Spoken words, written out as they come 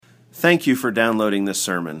Thank you for downloading this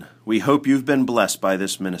sermon. We hope you've been blessed by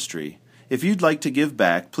this ministry. If you'd like to give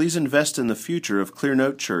back, please invest in the future of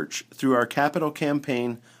Clearnote Church through our capital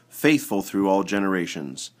campaign, Faithful Through All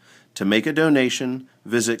Generations. To make a donation,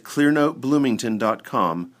 visit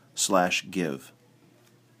clearnotebloomington.com/give.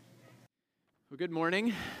 Well, good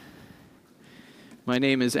morning. My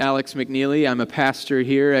name is Alex McNeely. I'm a pastor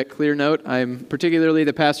here at Clearnote. I'm particularly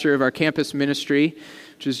the pastor of our campus ministry,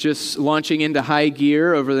 which is just launching into high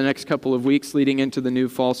gear over the next couple of weeks leading into the new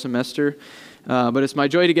fall semester. But it's my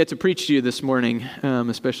joy to get to preach to you this morning,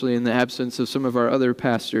 especially in the absence of some of our other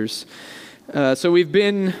pastors. So we've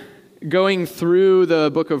been going through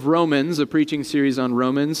the book of Romans, a preaching series on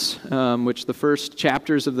Romans, which the first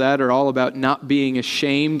chapters of that are all about not being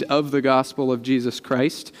ashamed of the gospel of Jesus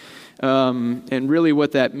Christ, and really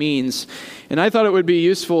what that means. And I thought it would be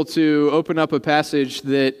useful to open up a passage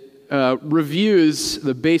that reviews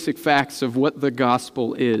the basic facts of what the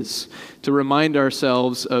gospel is, to remind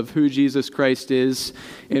ourselves of who Jesus Christ is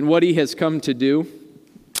and what he has come to do,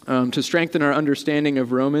 to strengthen our understanding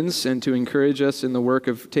of Romans and to encourage us in the work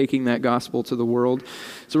of taking that gospel to the world.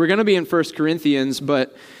 So we're going to be in 1 Corinthians,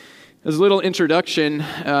 but as a little introduction,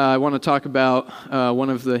 I want to talk about one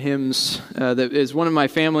of the hymns that is one of my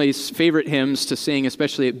family's favorite hymns to sing,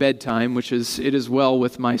 especially at bedtime, which is "It Is Well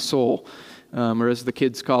With My Soul," or as the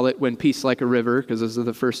kids call it, "When Peace Like a River," because those are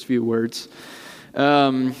the first few words.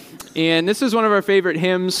 And this is one of our favorite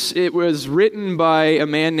hymns. It was written by a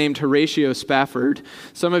man named Horatio Spafford.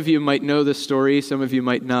 Some of you might know this story, some of you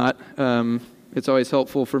might not. It's always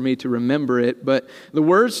helpful for me to remember it. But the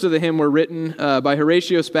words to the hymn were written by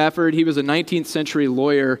Horatio Spafford. He was a 19th century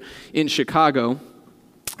lawyer in Chicago,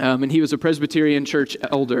 and he was a Presbyterian church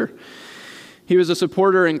elder. He was a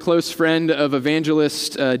supporter and close friend of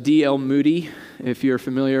evangelist D.L. Moody. If you're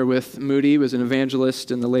familiar with Moody, was an evangelist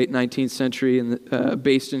in the late 19th century and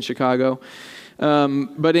based in Chicago.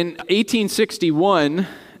 But in 1861,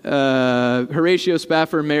 Horatio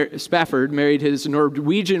Spafford married his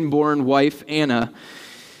Norwegian-born wife, Anna,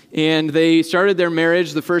 and they started their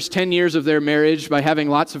marriage, the first 10 years of their marriage, by having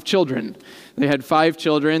lots of children. They had 5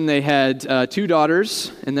 children. They had 2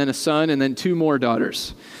 daughters, and then a son, and then 2 more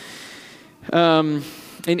daughters. In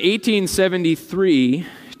 1873,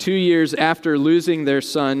 2 years after losing their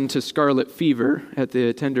son to scarlet fever at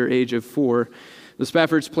the tender age of 4, the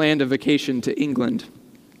Spaffords planned a vacation to England.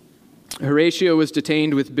 Horatio was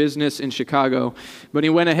detained with business in Chicago, but he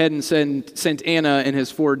went ahead and sent Anna and his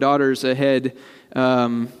 4 daughters ahead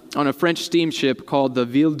on a French steamship called the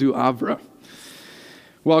Ville du Havre.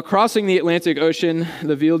 While crossing the Atlantic Ocean,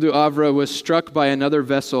 the Ville du Havre was struck by another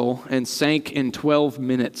vessel and sank in 12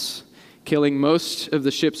 minutes, killing most of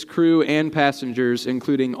the ship's crew and passengers,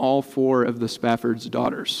 including all 4 of the Spaffords'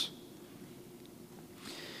 daughters.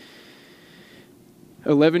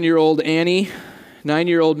 11-year-old Annie,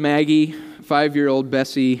 9-year-old Maggie, 5-year-old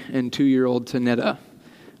Bessie, and 2-year-old Tanetta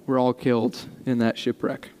were all killed in that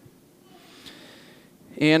shipwreck.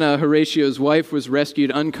 Anna, Horatio's wife, was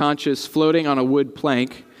rescued unconscious, floating on a wood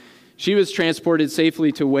plank. She was transported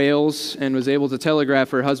safely to Wales and was able to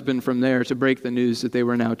telegraph her husband from there to break the news that they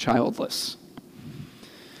were now childless.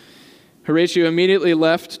 Horatio immediately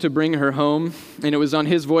left to bring her home, and it was on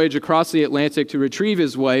his voyage across the Atlantic to retrieve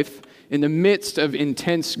his wife in the midst of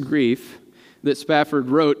intense grief that Spafford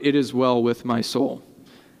wrote, "It Is Well With My Soul."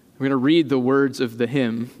 I'm going to read the words of the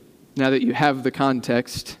hymn now that you have the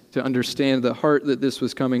context to understand the heart that this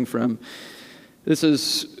was coming from. This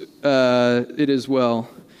is, "It Is Well."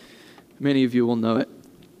 Many of you will know it.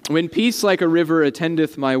 "When peace like a river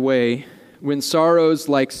attendeth my way, when sorrows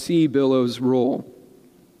like sea billows roll,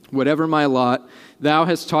 whatever my lot, thou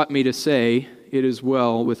hast taught me to say, it is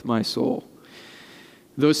well with my soul.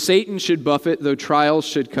 Though Satan should buffet, though trials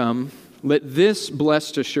should come, let this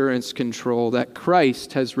blessed assurance control that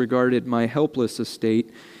Christ has regarded my helpless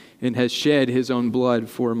estate and has shed his own blood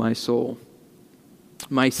for my soul.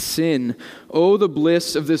 My sin, oh, the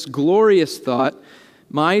bliss of this glorious thought,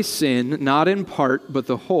 my sin, not in part, but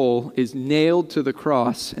the whole, is nailed to the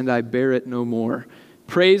cross, and I bear it no more.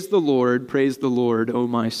 Praise the Lord, O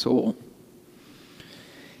my soul.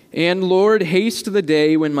 And Lord, haste the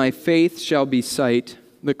day when my faith shall be sight,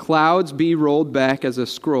 the clouds be rolled back as a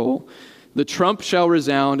scroll, the trump shall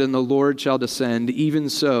resound, and the Lord shall descend. Even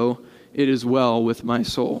so, it is well with my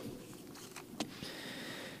soul."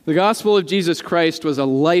 The gospel of Jesus Christ was a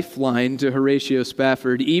lifeline to Horatio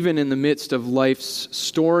Spafford, even in the midst of life's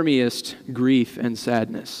stormiest grief and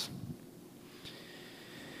sadness.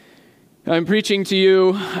 I'm preaching to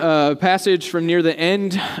you a passage from near the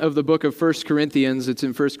end of the book of 1 Corinthians. It's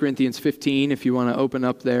in 1 Corinthians 15, if you want to open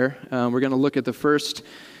up there. We're going to look at the first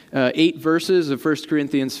 8 verses of 1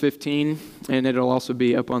 Corinthians 15, and it'll also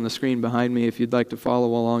be up on the screen behind me if you'd like to follow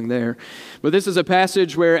along there. But this is a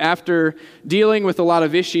passage where, after dealing with a lot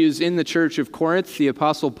of issues in the church of Corinth, the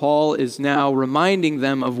Apostle Paul is now reminding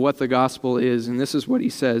them of what the gospel is, and this is what he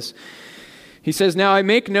says. He says, "Now I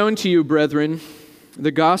make known to you, brethren,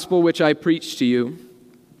 the gospel which I preached to you,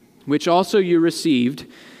 which also you received,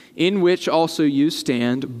 in which also you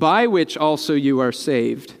stand, by which also you are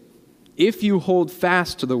saved, if you hold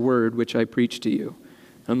fast to the word which I preached to you,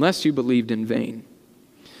 unless you believed in vain.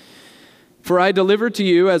 For I delivered to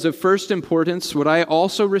you as of first importance what I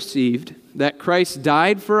also received, that Christ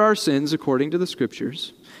died for our sins according to the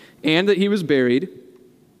Scriptures, and that he was buried,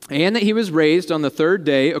 and that he was raised on the third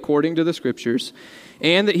day according to the Scriptures,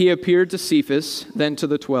 and that he appeared to Cephas, then to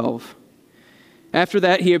the 12. After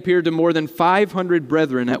that he appeared to more than 500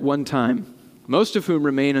 brethren at one time, most of whom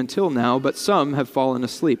remain until now, but some have fallen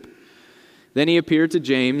asleep. Then he appeared to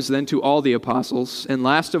James, then to all the apostles, and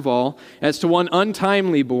last of all, as to one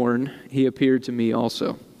untimely born, he appeared to me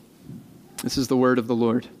also." This is the word of the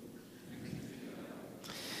Lord.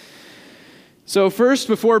 So first,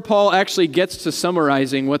 before Paul actually gets to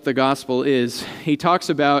summarizing what the gospel is, he talks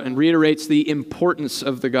about and reiterates the importance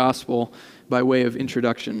of the gospel by way of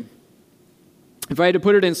introduction. If I had to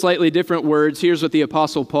put it in slightly different words, here's what the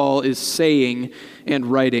Apostle Paul is saying and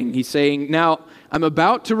writing. He's saying, now, I'm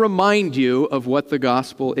about to remind you of what the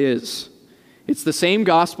gospel is. It's the same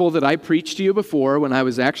gospel that I preached to you before when I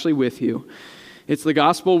was actually with you. It's the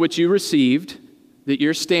gospel which you received, that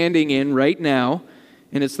you're standing in right now,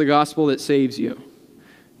 and it's the gospel that saves you.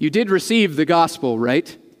 You did receive the gospel,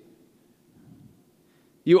 right?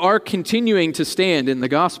 You are continuing to stand in the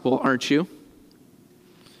gospel, aren't you?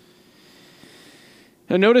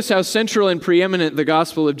 Now notice how central and preeminent the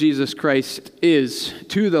gospel of Jesus Christ is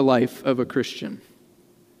to the life of a Christian.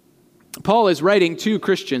 Paul is writing to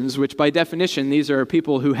Christians, which by definition, these are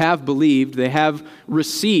people who have believed, they have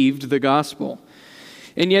received the gospel.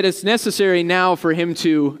 And yet it's necessary now for him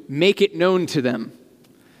to make it known to them.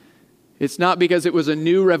 It's not because it was a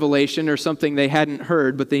new revelation or something they hadn't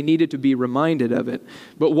heard, but they needed to be reminded of it.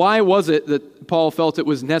 But why was it that Paul felt it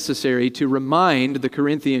was necessary to remind the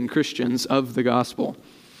Corinthian Christians of the gospel?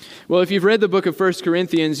 Well, if you've read the book of 1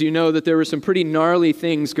 Corinthians, you know that there were some pretty gnarly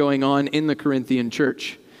things going on in the Corinthian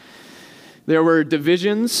church. There were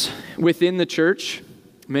divisions within the church.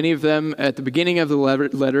 Many of them, at the beginning of the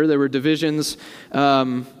letter, there were divisions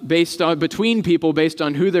between people based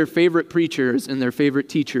on who their favorite preachers and their favorite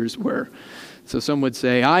teachers were. So some would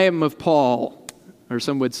say, I am of Paul, or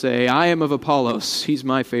some would say, I am of Apollos. He's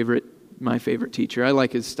my favorite teacher. I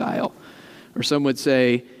like his style. Or some would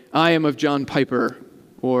say, I am of John Piper,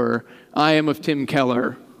 or I am of Tim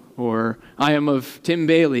Keller, or I am of Tim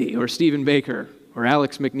Bailey, or Stephen Baker, or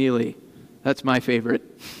Alex McNeely. That's my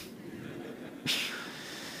favorite.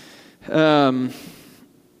 And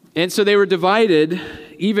so they were divided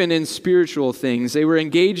even in spiritual things. They were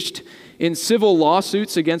engaged in civil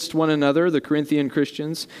lawsuits against one another, the Corinthian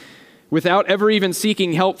Christians, without ever even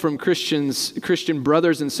seeking help from Christian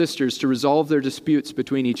brothers and sisters to resolve their disputes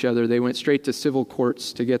between each other. They went straight to civil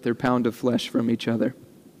courts to get their pound of flesh from each other.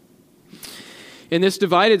 And this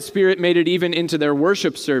divided spirit made it even into their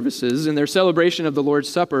worship services and their celebration of the Lord's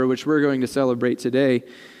Supper, which we're going to celebrate today.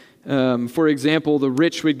 For example, the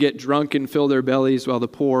rich would get drunk and fill their bellies while the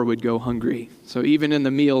poor would go hungry. So even in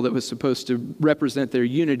the meal that was supposed to represent their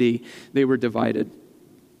unity, they were divided.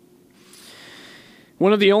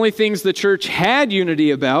 One of the only things the church had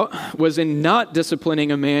unity about was in not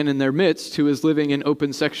disciplining a man in their midst who was living in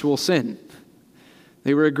open sexual sin.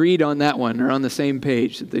 They were agreed on that one, or on the same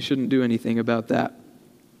page, that they shouldn't do anything about that.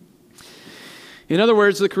 In other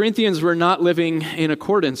words, the Corinthians were not living in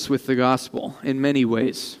accordance with the gospel in many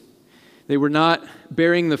ways. They were not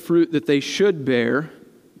bearing the fruit that they should bear,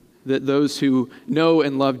 that those who know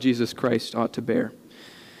and love Jesus Christ ought to bear.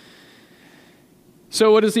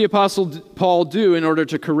 So what does the Apostle Paul do in order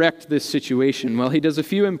to correct this situation? Well, he does a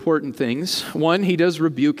few important things. One, he does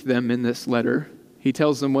rebuke them in this letter. He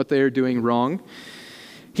tells them what they are doing wrong.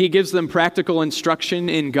 He gives them practical instruction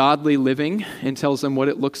in godly living and tells them what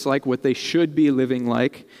it looks like, what they should be living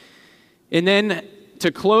like. And then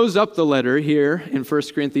to close up the letter here in 1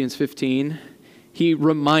 Corinthians 15, he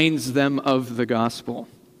reminds them of the gospel.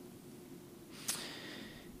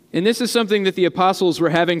 And this is something that the apostles were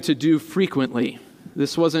having to do frequently.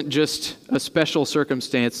 This wasn't just a special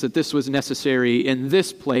circumstance that this was necessary in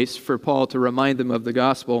this place for Paul to remind them of the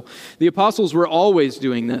gospel. The apostles were always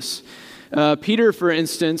doing this. Peter, for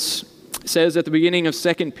instance, says at the beginning of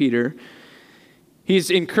 2 Peter, He's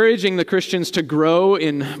encouraging the Christians to grow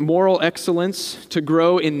in moral excellence, to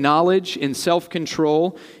grow in knowledge, in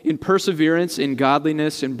self-control, in perseverance, in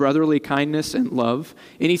godliness, in brotherly kindness and love.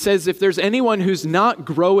 And he says if there's anyone who's not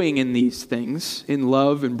growing in these things, in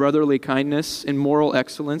love and brotherly kindness, in moral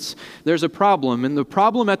excellence, there's a problem. And the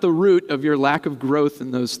problem at the root of your lack of growth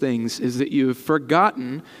in those things is that you've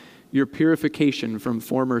forgotten your purification from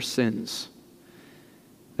former sins.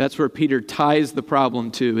 That's where Peter ties the problem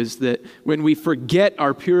to, is that when we forget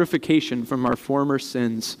our purification from our former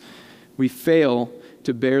sins, we fail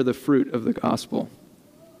to bear the fruit of the gospel.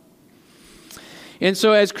 And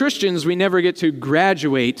so as Christians, we never get to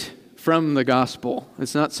graduate from the gospel.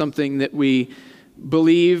 It's not something that we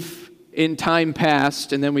believe in time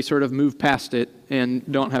past and then we sort of move past it and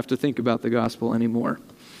don't have to think about the gospel anymore.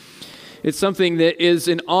 It's something that is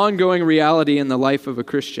an ongoing reality in the life of a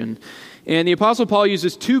Christian. And the Apostle Paul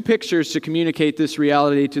uses two pictures to communicate this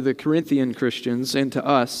reality to the Corinthian Christians and to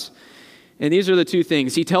us. And these are the two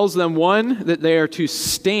things. He tells them, one, that they are to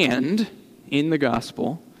stand in the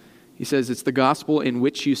gospel. He says it's the gospel in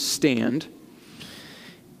which you stand.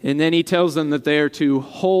 And then he tells them that they are to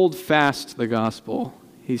hold fast the gospel.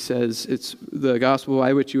 He says it's the gospel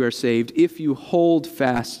by which you are saved if you hold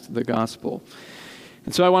fast the gospel.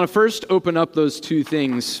 And so I want to first open up those two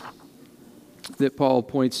things that Paul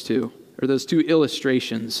points to, or those two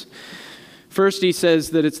illustrations. First, he says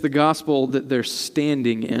that it's the gospel that they're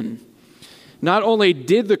standing in. Not only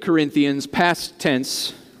did the Corinthians, past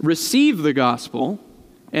tense, receive the gospel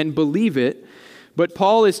and believe it, but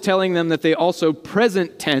Paul is telling them that they also,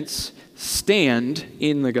 present tense, stand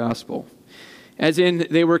in the gospel. As in,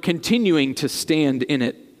 they were continuing to stand in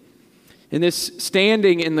it. And this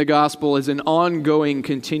standing in the gospel is an ongoing,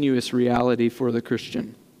 continuous reality for the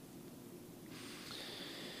Christian.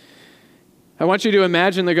 I want you to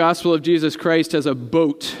imagine the gospel of Jesus Christ as a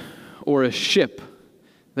boat or a ship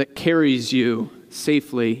that carries you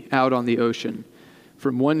safely out on the ocean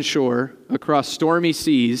from one shore across stormy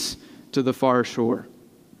seas to the far shore.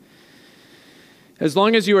 As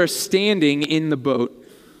long as you are standing in the boat,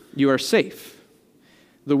 you are safe.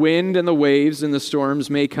 The wind and the waves and the storms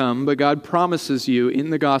may come, but God promises you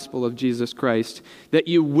in the gospel of Jesus Christ that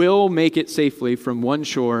you will make it safely from one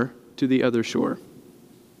shore to the other shore.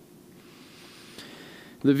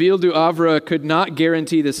 The Ville du Havre could not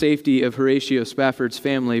guarantee the safety of Horatio Spafford's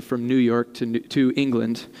family from New York to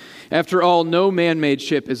England. After all, no man-made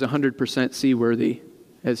ship is 100% seaworthy,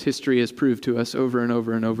 as history has proved to us over and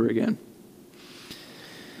over and over again.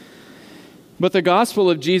 But the gospel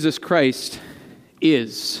of Jesus Christ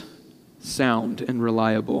is sound and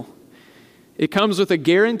reliable. It comes with a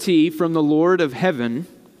guarantee from the Lord of heaven,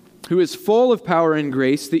 who is full of power and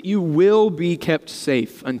grace, that you will be kept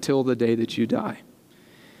safe until the day that you die.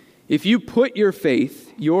 If you put your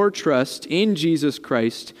faith, your trust in Jesus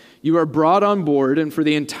Christ, you are brought on board, and for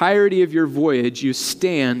the entirety of your voyage, you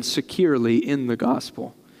stand securely in the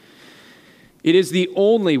gospel. It is the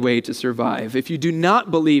only way to survive. If you do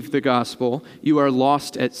not believe the gospel, you are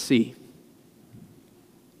lost at sea.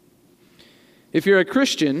 If you're a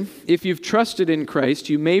Christian, if you've trusted in Christ,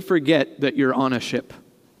 you may forget that you're on a ship.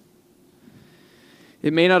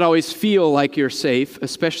 It may not always feel like you're safe,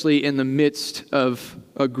 especially in the midst of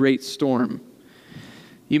a great storm.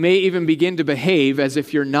 You may even begin to behave as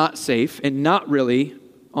if you're not safe and not really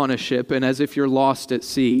on a ship and as if you're lost at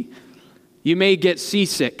sea. You may get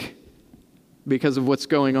seasick because of what's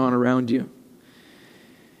going on around you.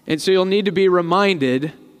 And so you'll need to be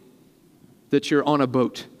reminded that you're on a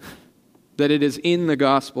boat, that it is in the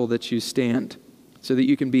gospel that you stand so that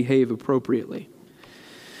you can behave appropriately.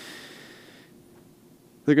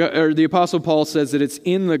 The Apostle Paul says that it's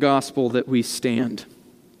in the gospel that we stand.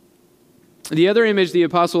 The other image the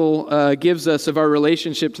Apostle gives us of our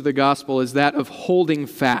relationship to the gospel is that of holding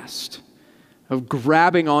fast, of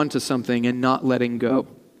grabbing onto something and not letting go.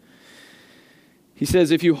 He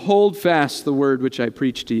says, if you hold fast the word which I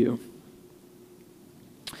preach to you.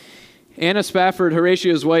 Anna Spafford,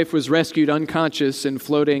 Horatio's wife, was rescued unconscious and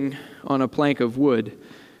floating on a plank of wood.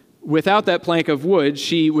 Without that plank of wood,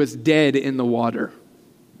 she was dead in the water.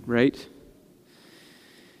 Right?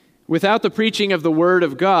 Without the preaching of the Word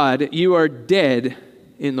of God, you are dead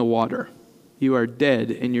in the water. You are dead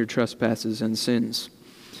in your trespasses and sins.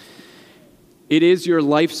 It is your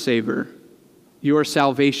lifesaver, your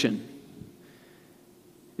salvation.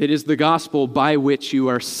 It is the gospel by which you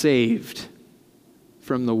are saved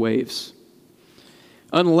from the waves.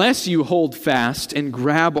 Unless you hold fast and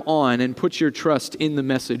grab on and put your trust in the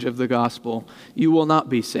message of the gospel, you will not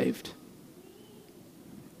be saved.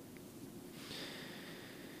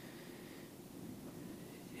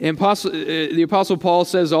 And the Apostle Paul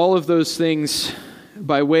says all of those things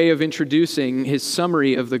by way of introducing his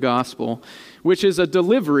summary of the gospel, which is a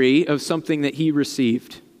delivery of something that he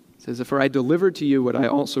received. It says, "For I delivered to you what I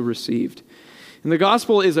also received." And the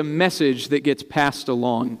gospel is a message that gets passed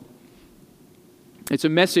along. It's a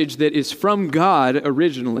message that is from God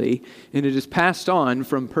originally, and it is passed on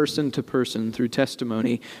from person to person through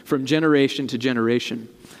testimony, from generation to generation.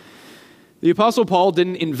 The Apostle Paul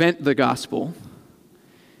didn't invent the gospel.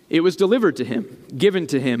 It was delivered to him, given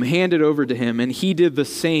to him, handed over to him, and he did the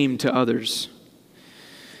same to others.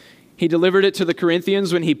 He delivered it to the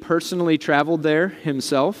Corinthians when he personally traveled there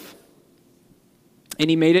himself, and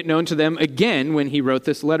he made it known to them again when he wrote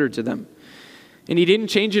this letter to them. And he didn't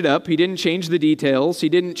change it up. He didn't change the details. He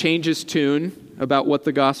didn't change his tune about what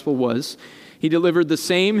the gospel was. He delivered the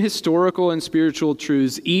same historical and spiritual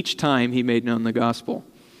truths each time he made known the gospel.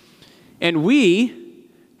 And we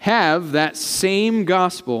have that same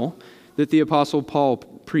gospel that the Apostle Paul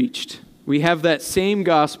preached. We have that same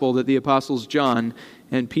gospel that the Apostles John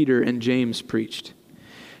and Peter and James preached.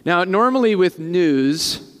 Now, normally with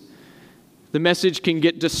news, the message can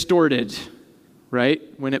get distorted, right?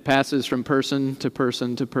 When it passes from person to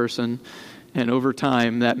person to person, and over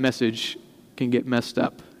time, that message can get messed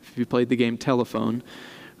up. If you played the game telephone,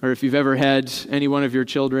 or if you've ever had any one of your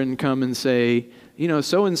children come and say,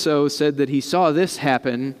 so-and-so said that he saw this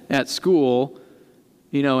happen at school,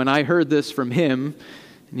 and I heard this from him,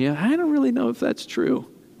 and I don't really know if that's true.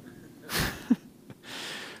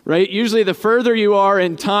 Right? Usually the further you are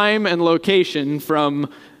in time and location from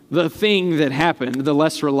the thing that happened, the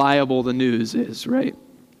less reliable the news is, right?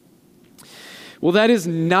 Well, that is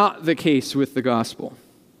not the case with the gospel.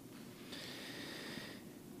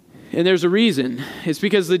 And there's a reason. It's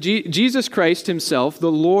because Jesus Christ himself,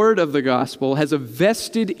 the Lord of the gospel, has a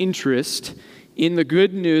vested interest in the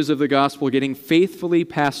good news of the gospel getting faithfully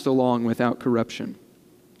passed along without corruption.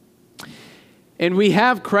 And we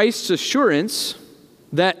have Christ's assurance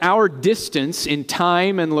that our distance in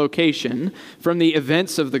time and location from the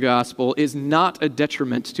events of the gospel is not a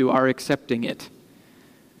detriment to our accepting it.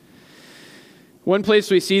 One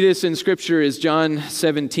place we see this in Scripture is John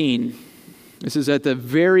 17. This is at the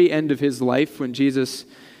very end of his life when Jesus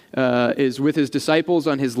is with his disciples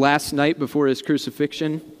on his last night before his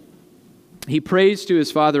crucifixion. He prays to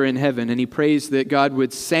his Father in heaven, and he prays that God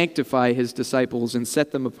would sanctify his disciples and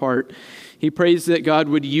set them apart. He prays that God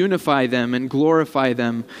would unify them and glorify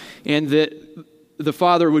them, and that the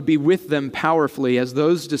Father would be with them powerfully as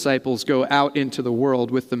those disciples go out into the world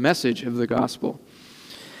with the message of the gospel.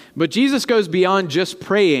 But Jesus goes beyond just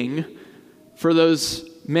praying for those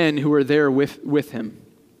men who are there with him.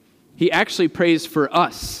 He actually prays for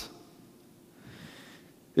us.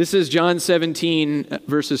 This is John 17,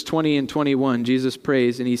 verses 20 and 21. Jesus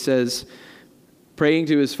prays, and he says, praying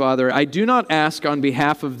to his Father, "I do not ask on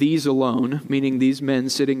behalf of these alone," meaning these men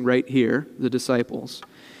sitting right here, the disciples,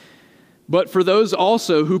 "but for those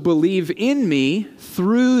also who believe in me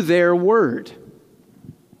through their word,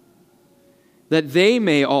 that they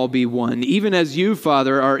may all be one, even as you,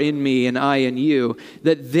 Father, are in me and I in you,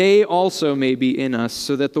 that they also may be in us,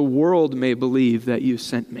 so that the world may believe that you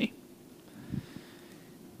sent me."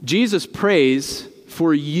 Jesus prays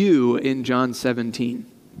for you in John 17.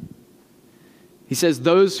 He says,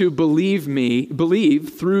 those who believe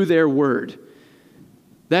through their word.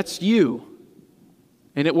 That's you.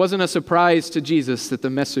 And it wasn't a surprise to Jesus that the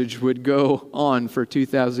message would go on for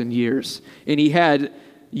 2,000 years. And he had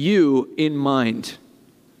you in mind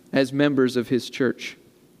as members of his church.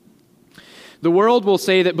 The world will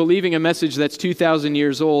say that believing a message that's 2,000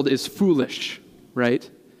 years old is foolish, right?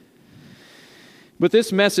 But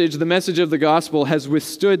this message, the message of the gospel, has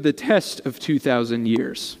withstood the test of 2,000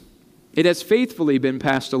 years. It has faithfully been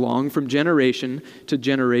passed along from generation to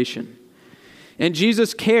generation. And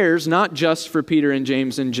Jesus cares not just for Peter and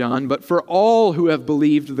James and John, but for all who have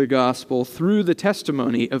believed the gospel through the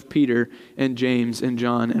testimony of Peter and James and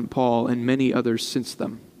John and Paul and many others since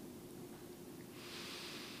them.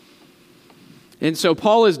 And so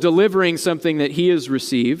Paul is delivering something that he has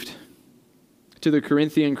received to the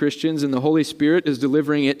Corinthian Christians, and the Holy Spirit is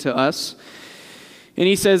delivering it to us. And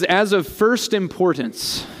he says, as of first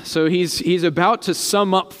importance. So he's about to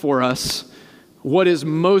sum up for us what is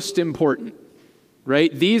most important,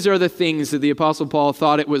 right? These are the things that the Apostle Paul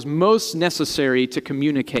thought it was most necessary to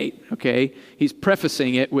communicate, okay? He's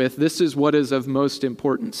prefacing it with, this is what is of most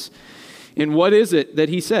importance. And what is it that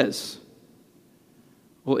he says?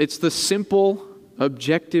 Well, it's the simple,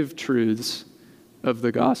 objective truths of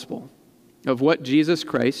the gospel, of what Jesus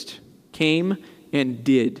Christ came and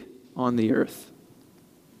did on the earth.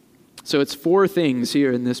 So it's four things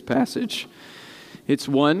here in this passage. It's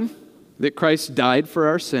one, that Christ died for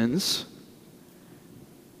our sins.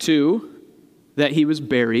 2, that he was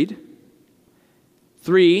buried.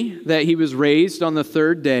 3, that he was raised on the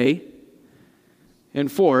third day.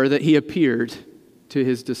 And 4, that he appeared to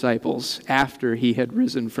his disciples after he had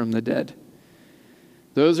risen from the dead.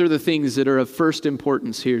 Those are the things that are of first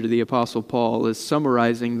importance here to the Apostle Paul, is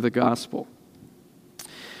summarizing the gospel.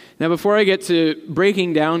 Now, before I get to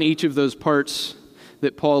breaking down each of those parts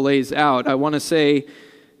that Paul lays out, I want to say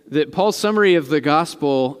that Paul's summary of the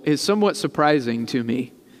gospel is somewhat surprising to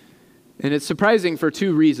me. And it's surprising for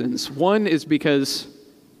 2 reasons. One is because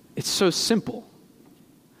it's so simple.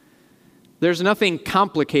 There's nothing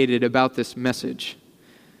complicated about this message.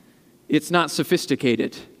 It's not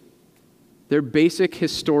sophisticated. They're basic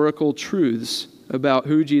historical truths about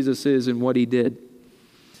who Jesus is and what he did.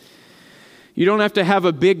 You don't have to have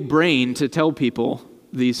a big brain to tell people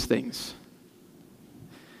these things.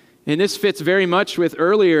 And this fits very much with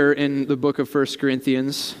earlier in the book of 1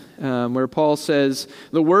 Corinthians, where Paul says,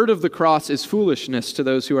 "The word of the cross is foolishness to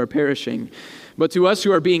those who are perishing, but to us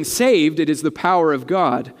who are being saved, it is the power of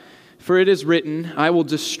God. For it is written, I will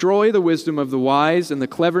destroy the wisdom of the wise, and the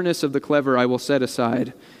cleverness of the clever I will set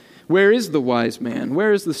aside. Where is the wise man?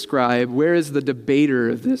 Where is the scribe? Where is the debater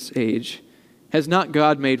of this age? Has not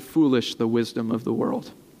God made foolish the wisdom of the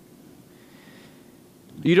world?"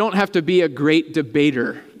 You don't have to be a great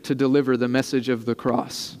debater to deliver the message of the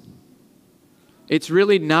cross. It's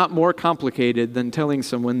really not more complicated than telling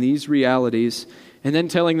someone these realities and then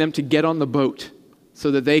telling them to get on the boat so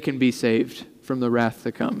that they can be saved from the wrath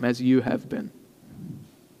to come, as you have been.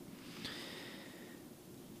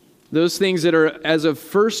 Those things that are as of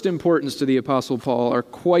first importance to the Apostle Paul are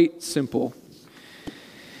quite simple.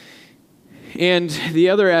 And the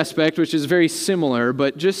other aspect, which is very similar,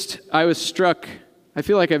 but I was struck, I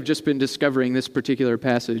feel like I've just been discovering this particular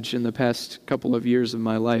passage in the past couple of years of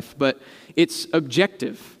my life, but it's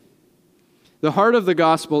objective. The heart of the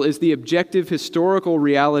gospel is the objective historical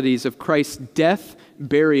realities of Christ's death,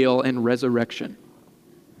 burial, and resurrection.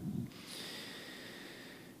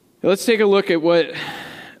 Let's take a look at what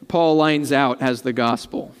Paul lines out as the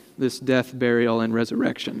gospel, this death, burial, and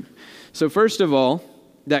resurrection. So first of all,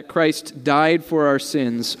 that Christ died for our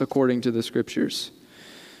sins according to the Scriptures.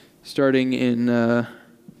 Starting in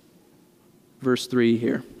verse 3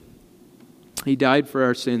 here. He died for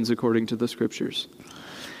our sins according to the Scriptures.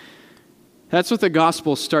 That's what the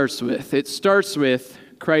gospel starts with. It starts with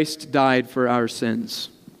Christ died for our sins.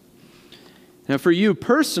 Now, for you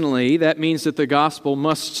personally, that means that the gospel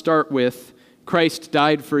must start with Christ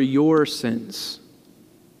died for your sins.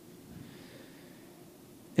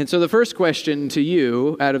 And so the first question to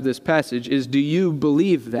you out of this passage is, do you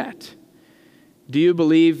believe that? Do you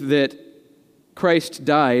believe that Christ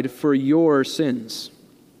died for your sins?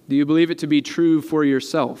 Do you believe it to be true for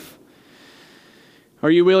yourself? Are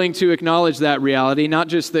you willing to acknowledge that reality, not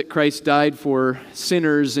just that Christ died for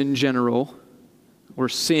sinners in general, or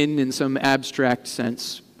sin in some abstract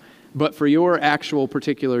sense, but for your actual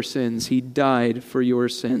particular sins? He died for your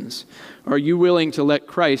sins. Are you willing to let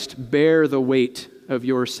Christ bear the weight of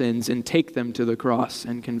your sins and take them to the cross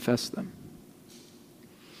and confess them?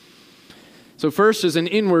 So first is an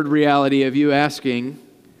inward reality of you asking,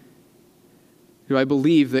 do I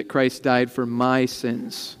believe that Christ died for my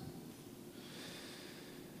sins?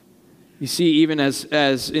 You see, even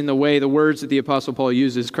as in the way the words that the Apostle Paul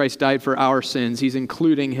uses, Christ died for our sins, he's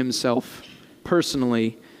including himself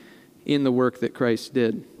personally in the work that Christ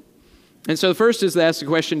did. And so first is to ask the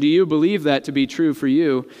question, do you believe that to be true for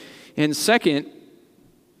you? And second,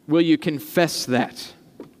 will you confess that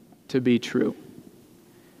to be true?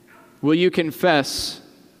 Will you confess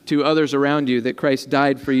to others around you that Christ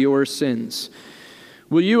died for your sins?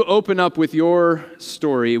 Will you open up with your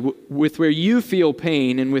story, with where you feel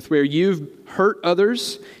pain and with where you've hurt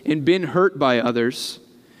others and been hurt by others?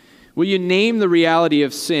 Will you name the reality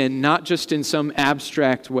of sin, not just in some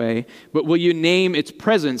abstract way, but will you name its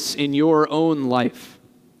presence in your own life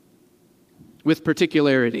with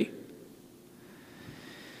particularity?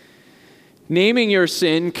 Naming your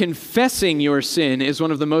sin, confessing your sin is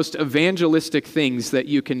one of the most evangelistic things that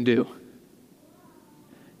you can do.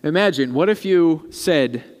 Imagine, what if you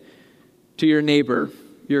said to your neighbor,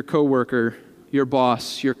 your coworker, your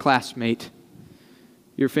boss, your classmate,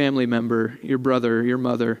 your family member, your brother, your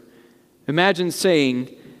mother, imagine saying,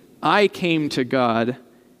 I came to God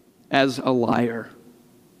as a liar,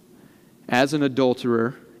 as an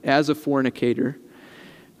adulterer, as a fornicator.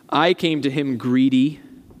 I came to him greedy.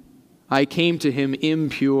 I came to him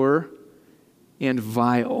impure and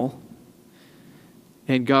vile.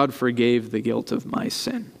 And God forgave the guilt of my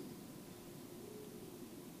sin.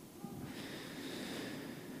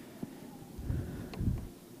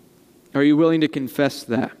 Are you willing to confess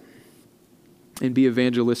that and be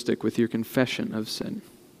evangelistic with your confession of sin?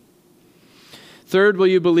 Third, will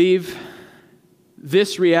you believe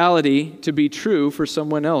this reality to be true for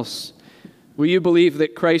someone else? Will you believe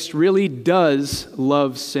that Christ really does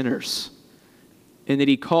love sinners and that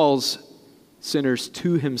he calls sinners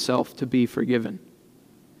to himself to be forgiven?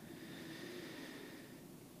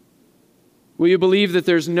 Will you believe that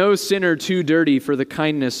there's no sinner too dirty for the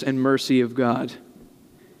kindness and mercy of God?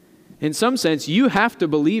 In some sense, you have to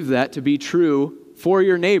believe that to be true for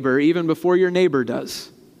your neighbor, even before your neighbor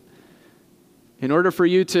does. In order for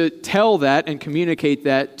you to tell that and communicate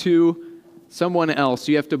that to someone else,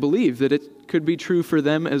 you have to believe that it could be true for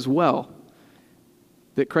them as well.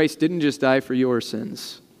 That Christ didn't just die for your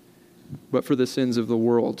sins, but for the sins of the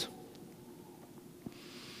world.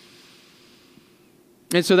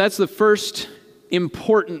 And so that's the first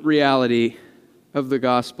important reality of the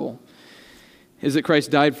gospel, is that Christ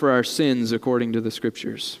died for our sins according to the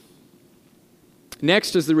Scriptures.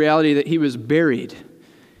 Next is the reality that he was buried.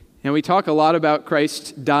 And we talk a lot about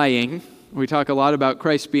Christ dying. We talk a lot about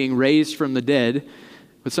Christ being raised from the dead.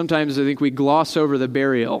 But sometimes I think we gloss over the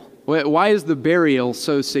burial. Why is the burial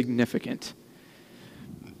so significant?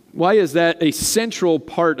 Why is that a central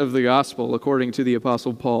part of the gospel, according to the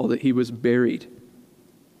Apostle Paul, that he was buried?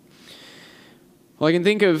 Well, I can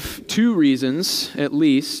think of two reasons, at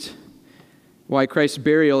least, why Christ's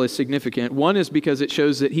burial is significant. One is because it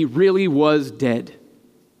shows that he really was dead.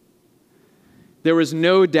 There was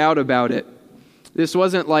no doubt about it. This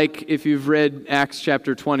wasn't like, if you've read Acts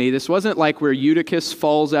chapter 20, this wasn't like where Eutychus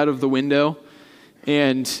falls out of the window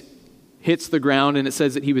and hits the ground and it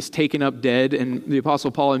says that he was taken up dead, and the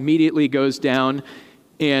Apostle Paul immediately goes down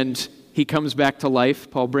and he comes back to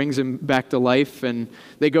life. Paul brings him back to life and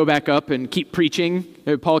they go back up and keep preaching.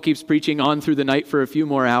 Paul keeps preaching on through the night for a few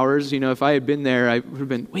more hours. You know, if I had been there, I would have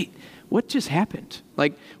been, wait, what just happened?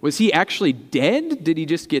 Like, was he actually dead? Did he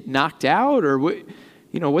just get knocked out? Or what,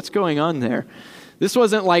 what's going on there? This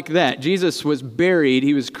wasn't like that. Jesus was buried.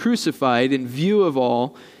 He was crucified in view of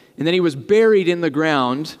all. And then he was buried in the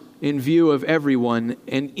ground in view of everyone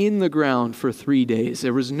and in the ground for 3 days.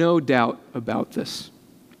 There was no doubt about this.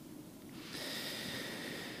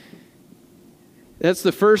 That's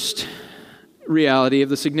the first reality of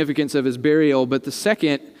the significance of his burial. But the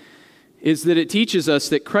second is that it teaches us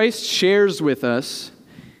that Christ shares with us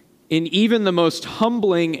in even the most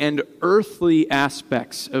humbling and earthly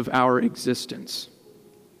aspects of our existence.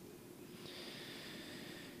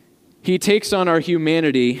 He takes on our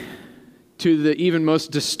humanity to the even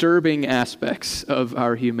most disturbing aspects of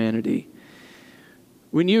our humanity.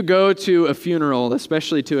 When you go to a funeral,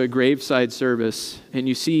 especially to a graveside service, and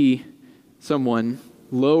you see someone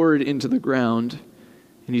lowered into the ground,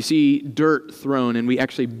 and you see dirt thrown, and we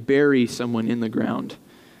actually bury someone in the ground,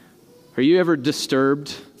 are you ever disturbed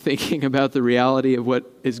thinking about the reality of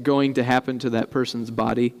what is going to happen to that person's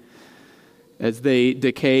body as they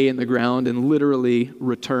decay in the ground and literally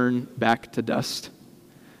return back to dust?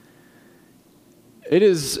 It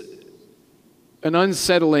is an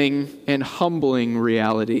unsettling and humbling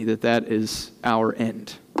reality that is our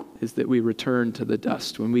end, is that we return to the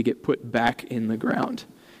dust when we get put back in the ground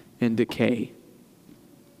and decay.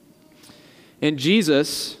 And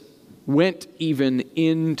Jesus went even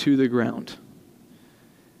into the ground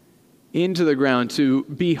to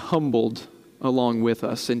be humbled along with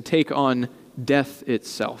us and take on death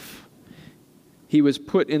itself. He was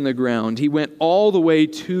put in the ground. He went all the way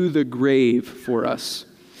to the grave for us.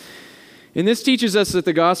 And this teaches us that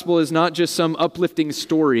the gospel is not just some uplifting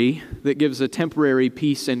story that gives a temporary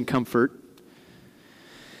peace and comfort,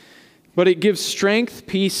 but it gives strength,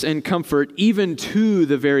 peace, and comfort even to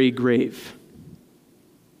the very grave.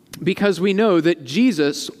 Because we know that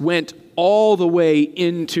Jesus went all the way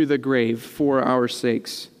into the grave for our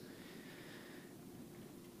sakes.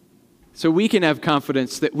 So we can have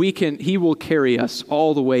confidence that He will carry us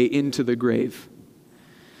all the way into the grave.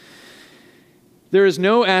 There is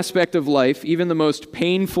no aspect of life, even the most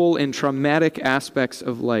painful and traumatic aspects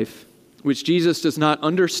of life, which Jesus does not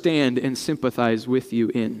understand and sympathize with you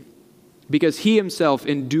in. Because He Himself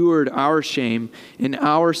endured our shame and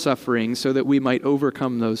our suffering so that we might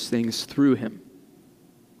overcome those things through Him.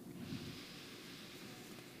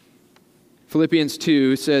 Philippians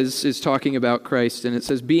 2 is talking about Christ, and it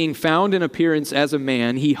says, being found in appearance as a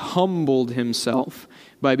man, He humbled Himself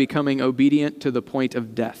by becoming obedient to the point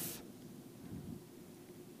of death.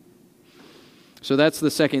 So that's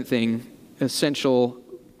the second thing, essential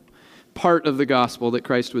part of the gospel, that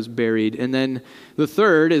Christ was buried. And then the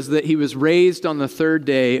third is that He was raised on the third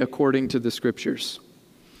day according to the Scriptures.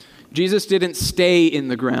 Jesus didn't stay in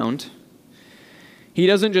the ground. He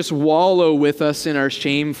doesn't just wallow with us in our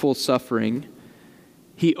shameful suffering.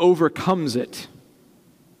 He overcomes it.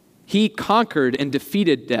 He conquered and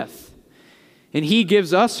defeated death. And he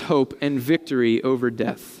gives us hope and victory over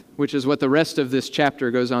death, which is what the rest of this chapter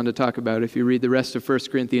goes on to talk about. If you read the rest of 1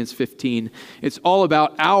 Corinthians 15, it's all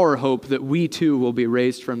about our hope that we too will be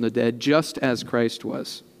raised from the dead, just as Christ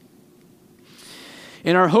was.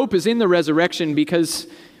 And our hope is in the resurrection because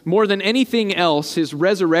more than anything else, his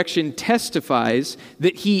resurrection testifies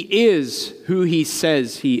that he is who he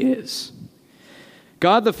says he is.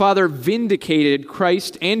 God the Father vindicated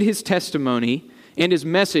Christ and his testimony and his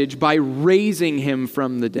message by raising him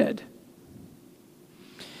from the dead.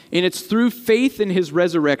 And it's through faith in his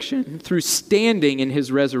resurrection, through standing in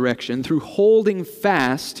his resurrection, through holding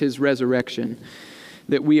fast his resurrection,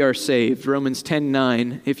 that we are saved. Romans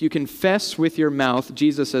 10:9, if you confess with your mouth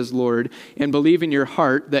Jesus as Lord and believe in your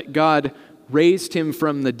heart that God raised him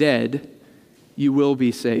from the dead, you will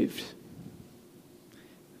be saved.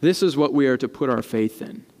 This is what we are to put our faith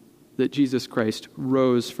in, that Jesus Christ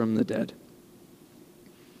rose from the dead.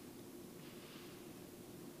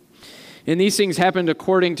 And these things happened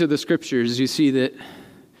according to the Scriptures. You see that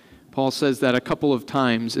Paul says that a couple of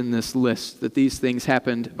times in this list, that these things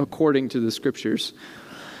happened according to the Scriptures.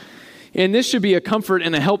 And this should be a comfort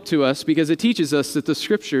and a help to us because it teaches us that the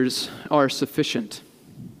Scriptures are sufficient.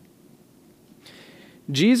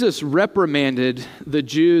 Jesus reprimanded the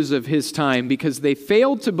Jews of his time because they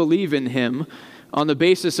failed to believe in him on the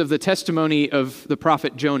basis of the testimony of the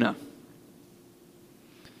prophet Jonah.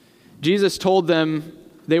 Jesus told them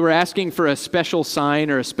they were asking for a special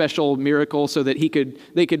sign or a special miracle so that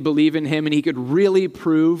they could believe in him and he could really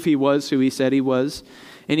prove he was who he said he was.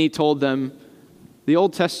 And he told them, the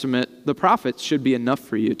Old Testament, the prophets should be enough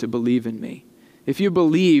for you to believe in me. If you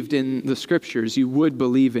believed in the Scriptures, you would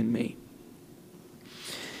believe in me.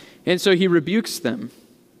 And so he rebukes them.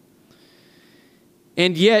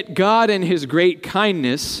 And yet God in his great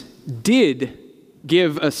kindness did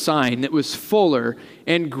give a sign that was fuller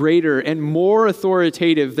and greater and more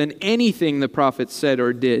authoritative than anything the prophets said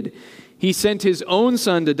or did. He sent his own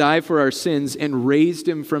Son to die for our sins and raised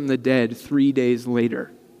him from the dead 3 days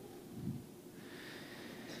later.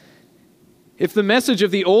 If the message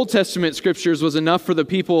of the Old Testament Scriptures was enough for the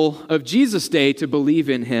people of Jesus' day to believe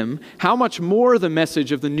in him, how much more the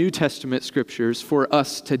message of the New Testament Scriptures for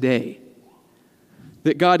us today?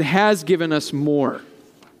 That God has given us more.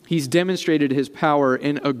 He's demonstrated his power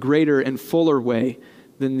in a greater and fuller way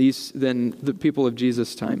than the people of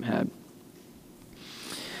Jesus' time had.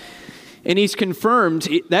 And he's confirmed,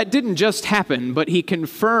 that didn't just happen, but he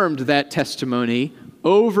confirmed that testimony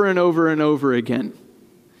over and over and over again.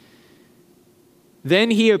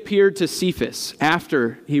 Then he appeared to Cephas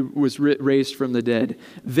after he was raised from the dead,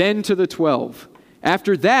 then to the 12.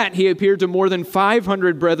 After that, he appeared to more than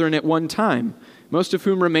 500 brethren at one time, most of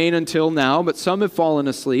whom remain until now, but some have fallen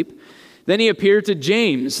asleep. Then he appeared to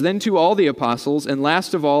James, then to all the apostles, and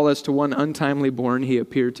last of all, as to one untimely born, he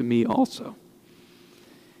appeared to me also.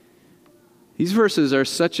 These verses are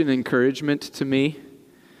such an encouragement to me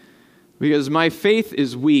because my faith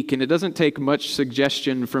is weak and it doesn't take much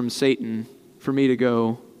suggestion from Satan for me to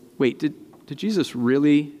go, wait, did Jesus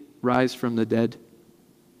really rise from the dead?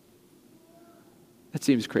 That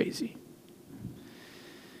seems crazy.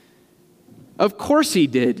 Of course he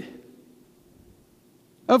did.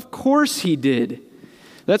 Of course he did.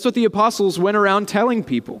 That's what the apostles went around telling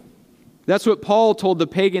people. That's what Paul told the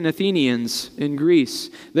pagan Athenians in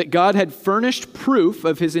Greece, that God had furnished proof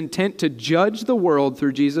of his intent to judge the world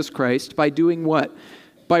through Jesus Christ by doing what?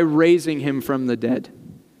 By raising him from the dead.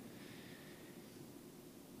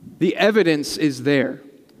 The evidence is there.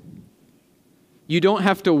 You don't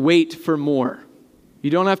have to wait for more.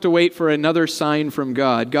 You don't have to wait for another sign from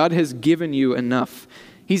God. God has given you enough.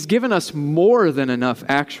 He's given us more than enough,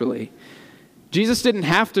 actually. Jesus didn't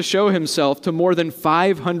have to show himself to more than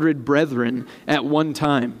 500 brethren at one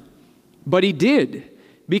time. But he did,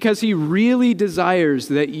 because he really desires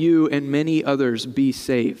that you and many others be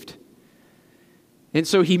saved. And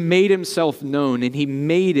so he made himself known, and he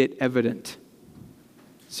made it evident,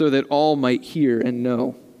 so that all might hear and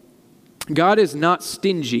know. God is not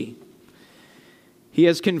stingy. He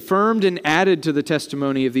has confirmed and added to the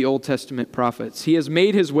testimony of the Old Testament prophets. He has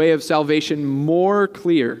made his way of salvation more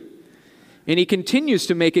clear. And he continues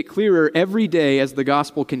to make it clearer every day as the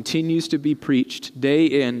gospel continues to be preached day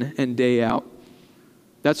in and day out.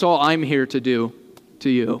 That's all I'm here to do to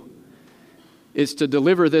you, is to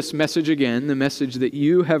deliver this message again, the message that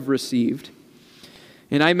you have received.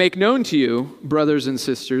 And I make known to you, brothers and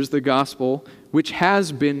sisters, the gospel which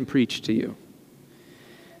has been preached to you.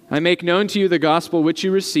 I make known to you the gospel which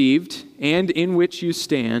you received and in which you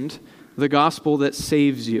stand, the gospel that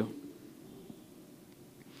saves you.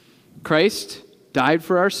 Christ died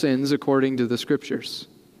for our sins according to the Scriptures.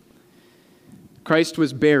 Christ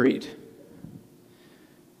was buried.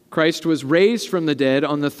 Christ was raised from the dead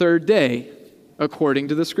on the third day according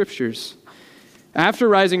to the Scriptures. After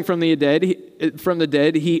rising from the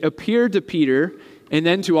dead, he appeared to Peter and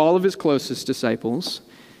then to all of his closest disciples.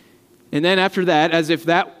 And then after that, as if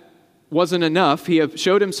that wasn't enough, he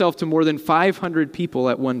showed himself to more than 500 people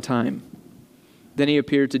at one time. Then he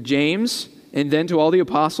appeared to James, and then to all the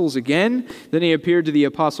apostles again. Then he appeared to the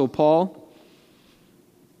apostle Paul.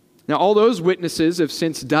 Now all those witnesses have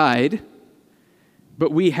since died,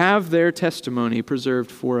 but we have their testimony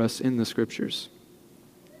preserved for us in the Scriptures.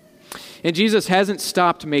 And Jesus hasn't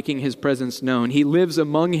stopped making his presence known. He lives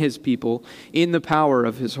among his people in the power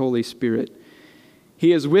of his Holy Spirit.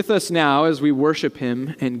 He is with us now as we worship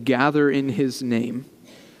him and gather in his name.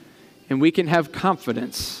 And we can have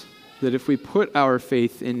confidence that if we put our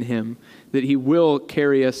faith in him, that he will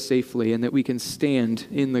carry us safely and that we can stand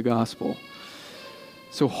in the gospel.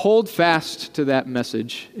 So hold fast to that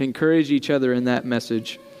message. Encourage each other in that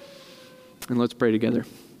message. And let's pray together.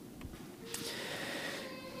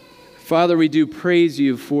 Father, we do praise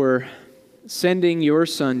you for sending your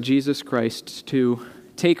Son, Jesus Christ, to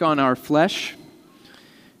take on our flesh,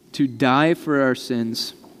 to die for our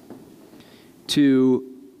sins, to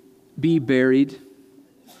be buried,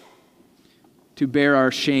 to bear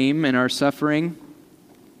our shame and our suffering,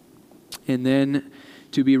 and then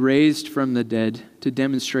to be raised from the dead, to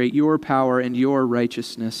demonstrate your power and your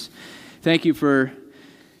righteousness. Thank you for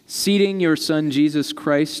seating your Son, Jesus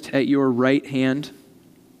Christ, at your right hand,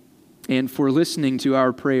 and for listening to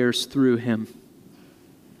our prayers through him.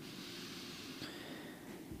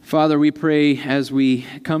 Father, we pray as we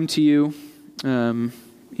come to you in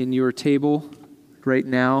your table right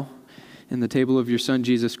now, in the table of your Son,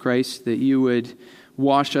 Jesus Christ, that you would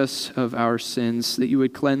wash us of our sins, that you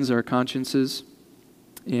would cleanse our consciences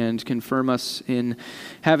and confirm us in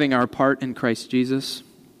having our part in Christ Jesus.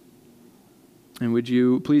 And would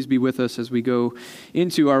you please be with us as we go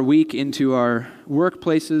into our week, into our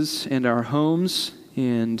workplaces and our homes,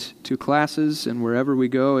 and to classes and wherever we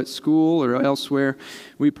go at school or elsewhere.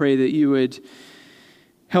 We pray that you would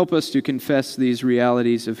help us to confess these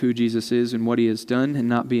realities of who Jesus is and what he has done and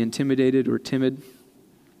not be intimidated or timid,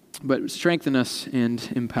 but strengthen us and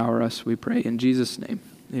empower us, we pray. In Jesus' name,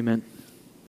 amen.